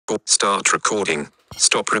Start recording.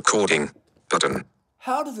 Stop recording. Button.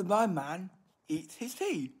 How does a blind man eat his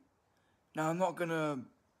tea? Now, I'm not gonna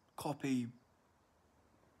copy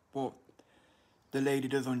what the lady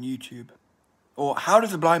does on YouTube. Or how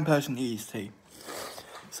does a blind person eat his tea?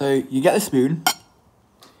 So, you get a spoon,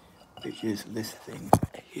 which is this thing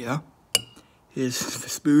here. Here's the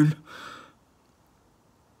spoon.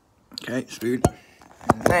 Okay, spoon.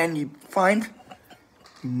 And then you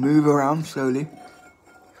move around slowly,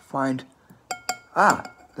 find,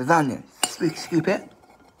 lasagna. Scoop it.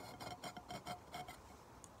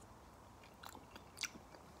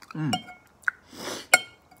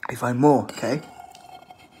 You find more, okay?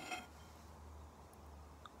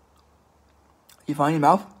 You find your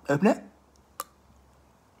mouth, open it.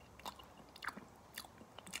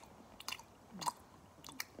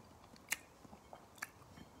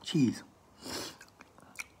 Cheese.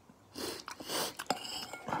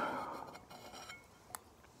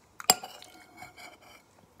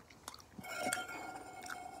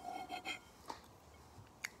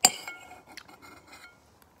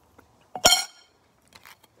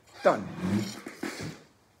 Done.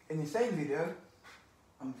 In the same video,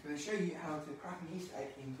 I'm going to show you how to crack an Easter egg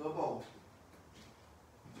into a bowl.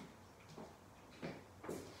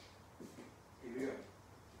 Here we go.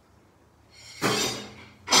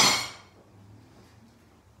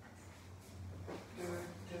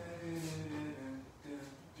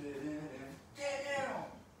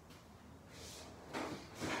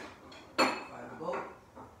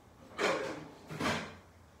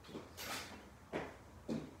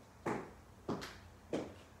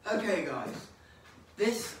 Okay guys,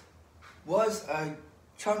 this was a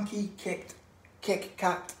chunky Kit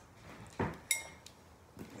Kat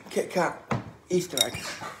Easter egg.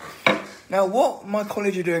 Now what my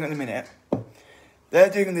college are doing at the minute, they're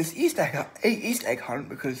doing this Easter egg hunt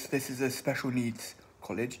because this is a special needs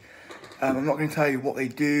college. I'm not going to tell you what they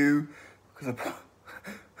do because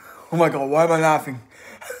oh my god, why am I laughing?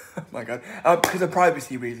 Oh my god, because of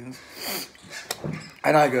privacy reasons.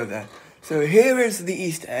 And I go there. So here is the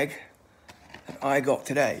Easter egg that I got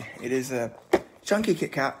today. It is a chunky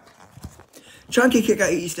Kit Kat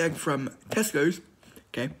Easter egg from Tesco's.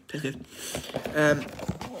 Okay, Tesco's.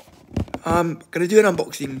 I'm gonna do an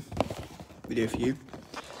unboxing video for you.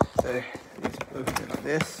 So let's open it like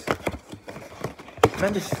this.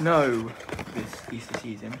 Tremendous snow this Easter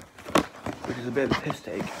season, which is a bit of a piss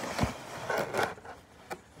take.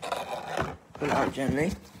 Pull it out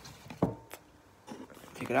gently.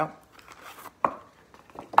 Take it out.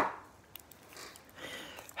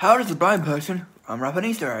 How does a blind person unwrap an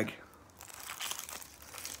Easter egg?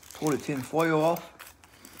 Pull the tin foil off.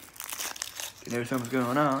 You know something's going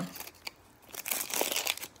on now.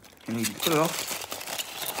 You need to put it off.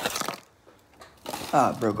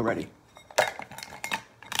 Broke already.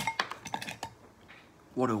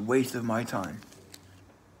 What a waste of my time.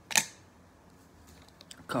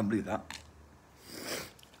 Can't believe that.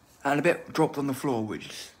 And a bit dropped on the floor,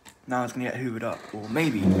 which now it's going to get hoovered up. Or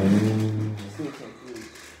maybe.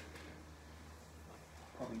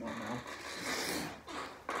 Probably not now.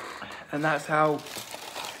 And that's how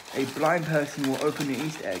a blind person will open an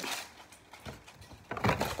Easter egg.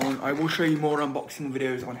 I will show you more unboxing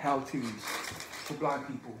videos on how-tos for blind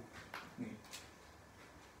people.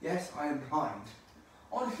 Yes, I am blind.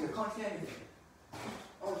 Honestly, I can't see anything.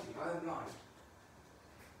 Honestly, I am blind.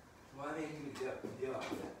 Why are they making me do it?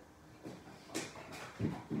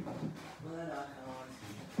 But I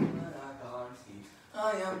can't see. I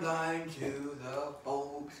am blind to the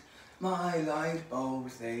bulbs. My light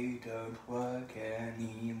bulbs, they don't work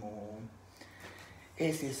anymore.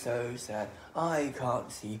 This is so sad. I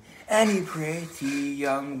can't see any pretty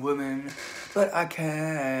young woman, but I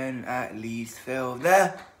can at least feel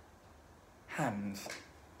their hands.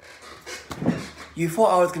 You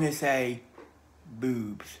thought I was going to say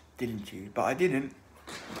boobs, didn't you? But I didn't.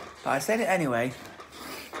 But I said it anyway.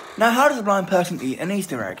 Now, how does a blind person eat an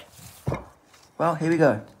Easter egg? Well, here we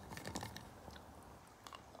go.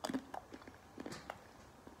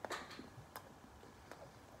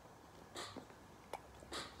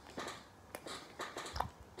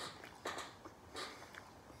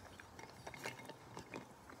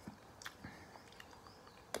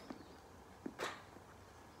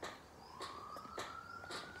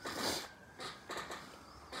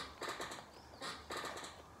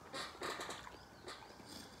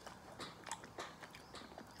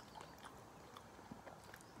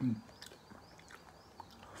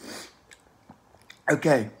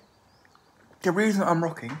 Okay, the reason I'm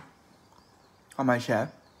rocking on my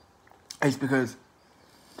chair is because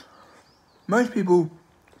most people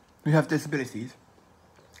who have disabilities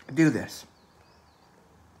do this.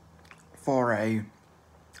 for a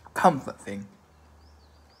comfort thing.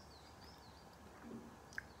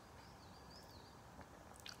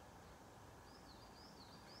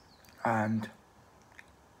 And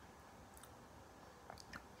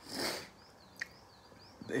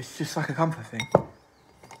it's just like a comfort thing.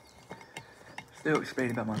 Still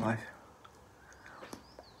explain about my life.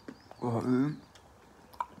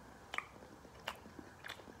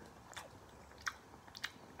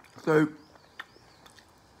 So,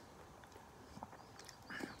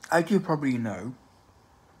 as you probably know,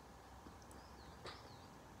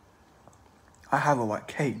 I have a white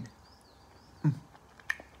cane.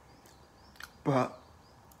 But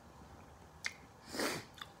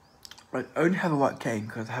I only have a white cane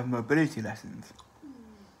because I have mobility lessons.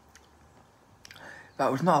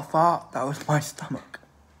 That was not a fart, that was my stomach.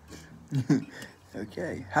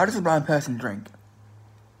 Okay, how does a blind person drink?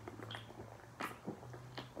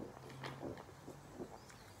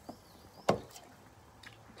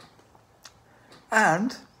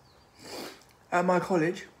 And at my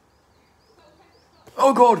college,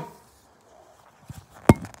 oh God!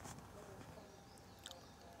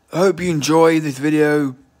 I hope you enjoy this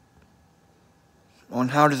video on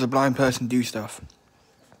how does a blind person do stuff.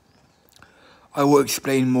 I will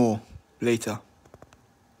explain more later.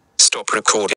 Stop recording.